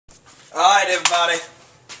Alright everybody,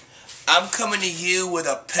 I'm coming to you with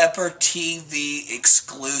a Pepper TV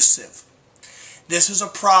exclusive. This is a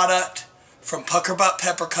product from Puckerbutt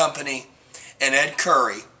Pepper Company and Ed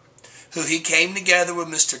Currie, who he came together with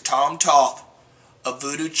Mr. Tom Toth of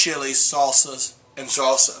Voodoo Chilies, Salsas, and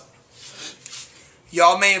Salsa.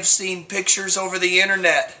 Y'all may have seen pictures over the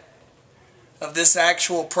internet of this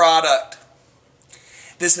actual product.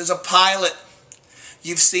 This is a pilot.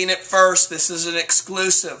 You've seen it first. This is an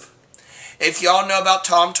exclusive. If y'all know about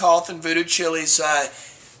Tom Toth and Voodoo Chilies,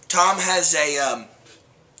 Tom has a,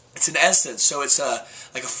 it's an essence, so it's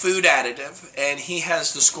like a food additive, and he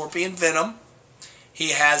has the scorpion venom, he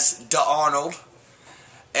has the Arnold,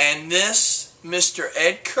 and this Mr.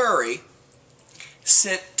 Ed Currie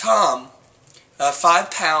sent Tom 5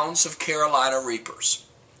 pounds of Carolina Reapers.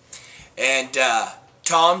 And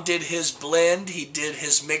Tom did his blend, he did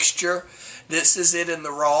his mixture. This is it in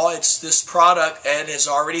the raw. It's this product Ed has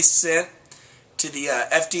already sent to the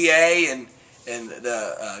FDA and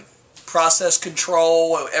the process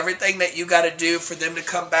control, everything that you got to do for them to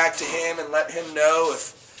come back to him and let him know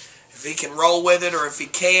if he can roll with it or if he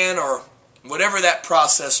can, or whatever that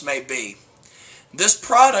process may be. This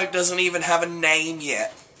product doesn't even have a name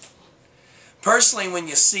yet. Personally, when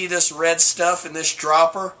you see this red stuff in this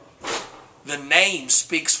dropper, the name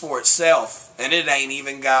speaks for itself, and it ain't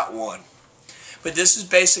even got one. But this is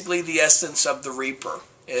basically the essence of the Reaper.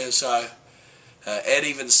 Ed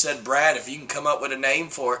even said, Brad, if you can come up with a name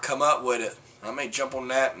for it, come up with it. I may jump on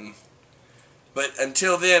that. But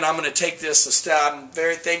until then, I'm going to take this a step.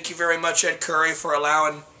 Thank you very much, Ed Currie, for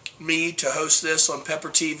allowing me to host this on Pepper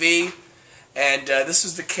TV. And this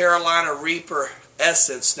is the Carolina Reaper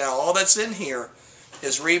essence. Now, all that's in here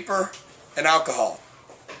is Reaper and alcohol.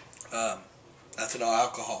 Ethanol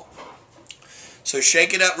alcohol. So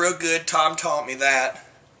shake it up real good. Tom taught me that.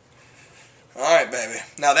 Alright, baby.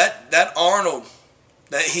 Now that Arnold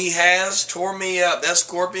that he has tore me up. That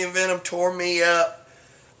scorpion venom tore me up.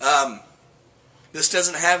 This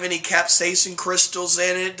doesn't have any capsaicin crystals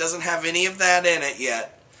in it. Doesn't have any of that in it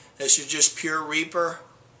yet. This is just pure Reaper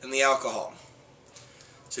and the alcohol.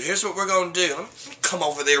 So here's what we're going to do. Let me come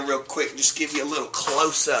over there real quick and just give you a little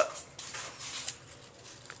close-up.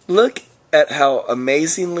 Look at how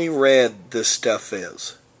amazingly red this stuff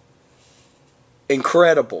is.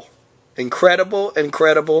 Incredible. Incredible,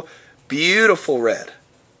 incredible, beautiful red.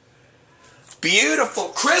 Beautiful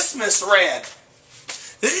Christmas red.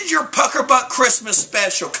 This is your Puckerbutt Christmas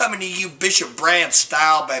special coming to you Bishop Brand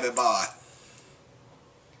style, baby boy.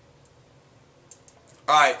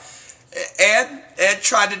 Alright, Ed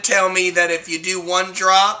tried to tell me that if you do 1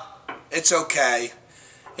 drop, it's okay.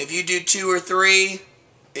 If you do 2 or 3,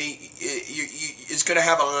 it's going to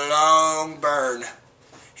have a long burn.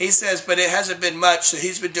 He says, but it hasn't been much, so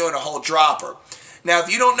he's been doing a whole dropper. Now,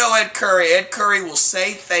 if you don't know Ed Currie will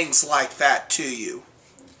say things like that to you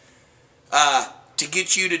to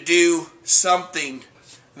get you to do something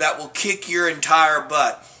that will kick your entire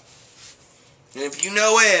butt. And if you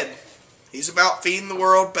know Ed, he's about feeding the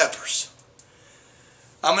world peppers.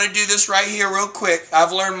 I'm going to do this right here real quick.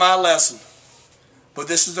 I've learned my lesson. But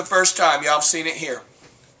this is the first time y'all have seen it here.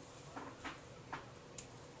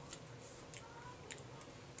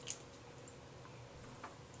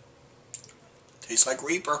 Tastes like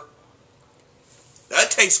Reaper.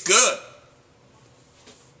 That tastes good.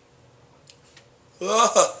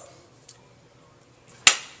 Ugh.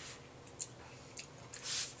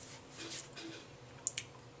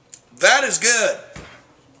 That is good.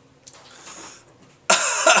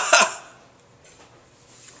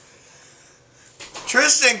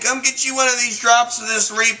 Tristan, come get you one of these drops of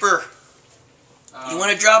this Reaper. You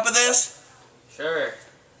want a drop of this? Sure.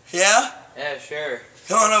 Yeah? Yeah, sure.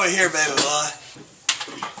 Come on over here, baby boy.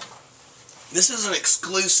 This is an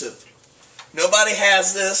exclusive. Nobody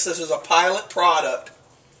has this. This is a pilot product.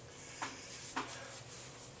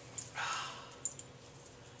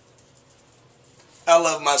 I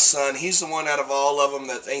love my son. He's the one out of all of them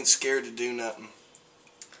that ain't scared to do nothing.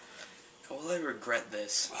 Will I regret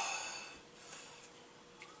this?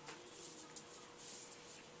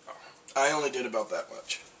 I only did about that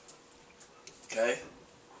much. Okay?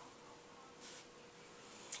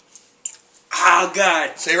 Oh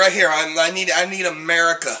God! Say right here. I need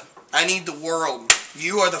America. I need the world.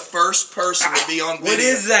 You are the first person to be on video. What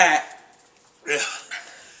is that?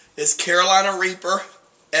 It's Carolina Reaper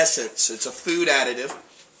essence. It's a food additive.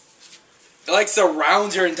 It like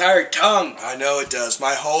surrounds your entire tongue. I know it does.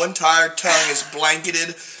 My whole entire tongue is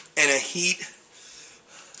blanketed in a heat.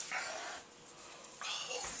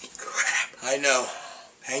 Holy crap! I know.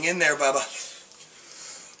 Hang in there, Bubba.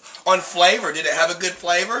 On flavor, did it have a good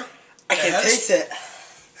flavor? I can taste it.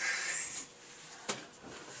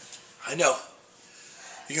 I know.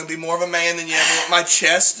 You're going to be more of a man than you ever want. My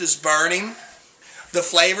chest is burning. The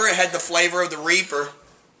flavor, it had the flavor of the Reaper.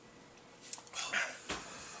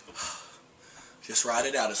 Just ride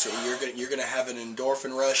it out. So you're gonna have an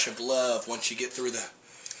endorphin rush of love once you get through the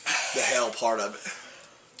hell part of it.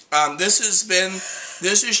 This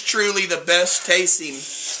is truly the best tasting.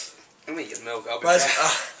 Let me get milk. I'll be back.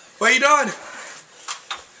 What are you doing?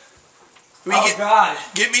 God!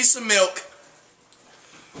 Get me some milk.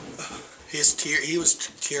 He was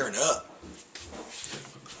tearing up.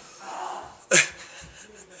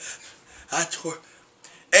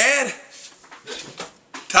 Ed,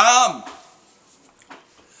 Tom,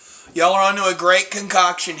 y'all are onto a great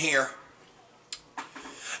concoction here.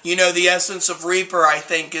 You know, the essence of Reaper, I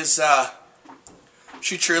think,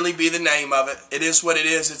 should truly be the name of it. It is what it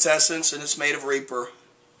is. It's essence, and it's made of Reaper.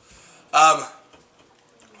 I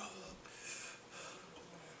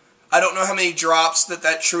don't know how many drops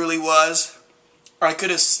that truly was. I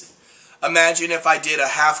could have imagined if I did a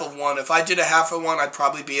half of one. If I did a half of one, I'd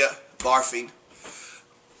probably be barfing.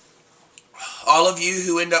 All of you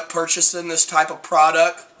who end up purchasing this type of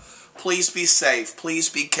product, please be safe. Please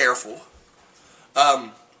be careful.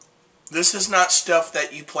 This is not stuff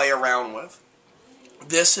that you play around with.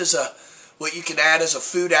 This is what you can add as a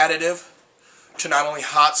food additive to not only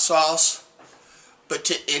hot sauce, but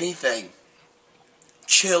to anything.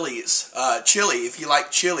 Chilies. Chili, if you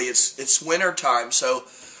like chili, it's winter time, so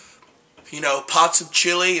you know, pots of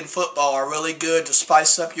chili and football are really good to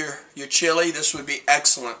spice up your chili. This would be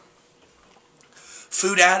excellent.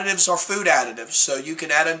 Food additives are food additives, so you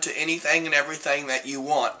can add them to anything and everything that you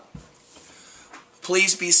want.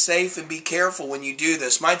 Please be safe and be careful when you do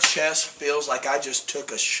this. My chest feels like I just took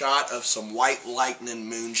a shot of some white lightning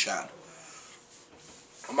moonshine.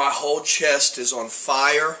 My whole chest is on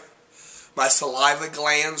fire. My saliva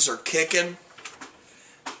glands are kicking.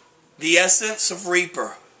 The essence of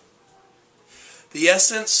Reaper. The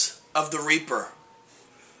essence of the Reaper.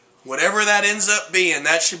 Whatever that ends up being,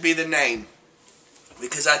 that should be the name.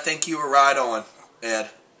 Because I think you were right on,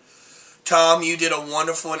 Ed. Tom, you did a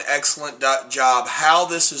wonderful and excellent job. How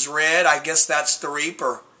this is read, I guess that's the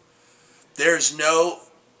Reaper. There's no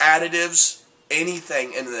additives,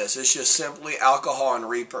 anything in this. It's just simply alcohol and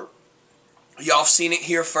Reaper. Y'all have seen it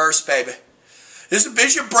here first, baby. This is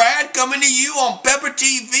Bishop Brad coming to you on Pepper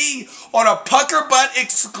TV on a Puckerbutt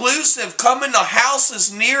exclusive coming to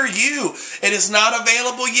houses near you. It is not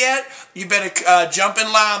available yet. You better jump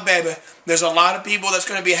in line, baby. There's a lot of people that's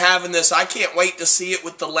going to be having this. I can't wait to see it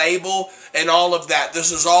with the label and all of that.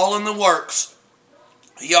 This is all in the works.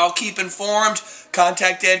 Y'all keep informed.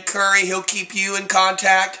 Contact Ed Currie. He'll keep you in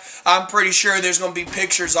contact. I'm pretty sure there's going to be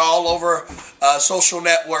pictures all over social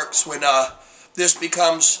networks when this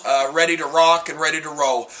becomes ready to rock and ready to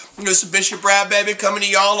roll. This is Bishop Brad, baby, coming to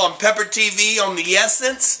y'all on Pepper TV on the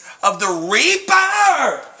essence of the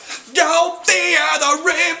Reaper. Don't fear the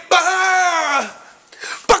Reaper.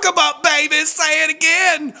 Puckerbutt, baby, say it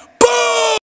again.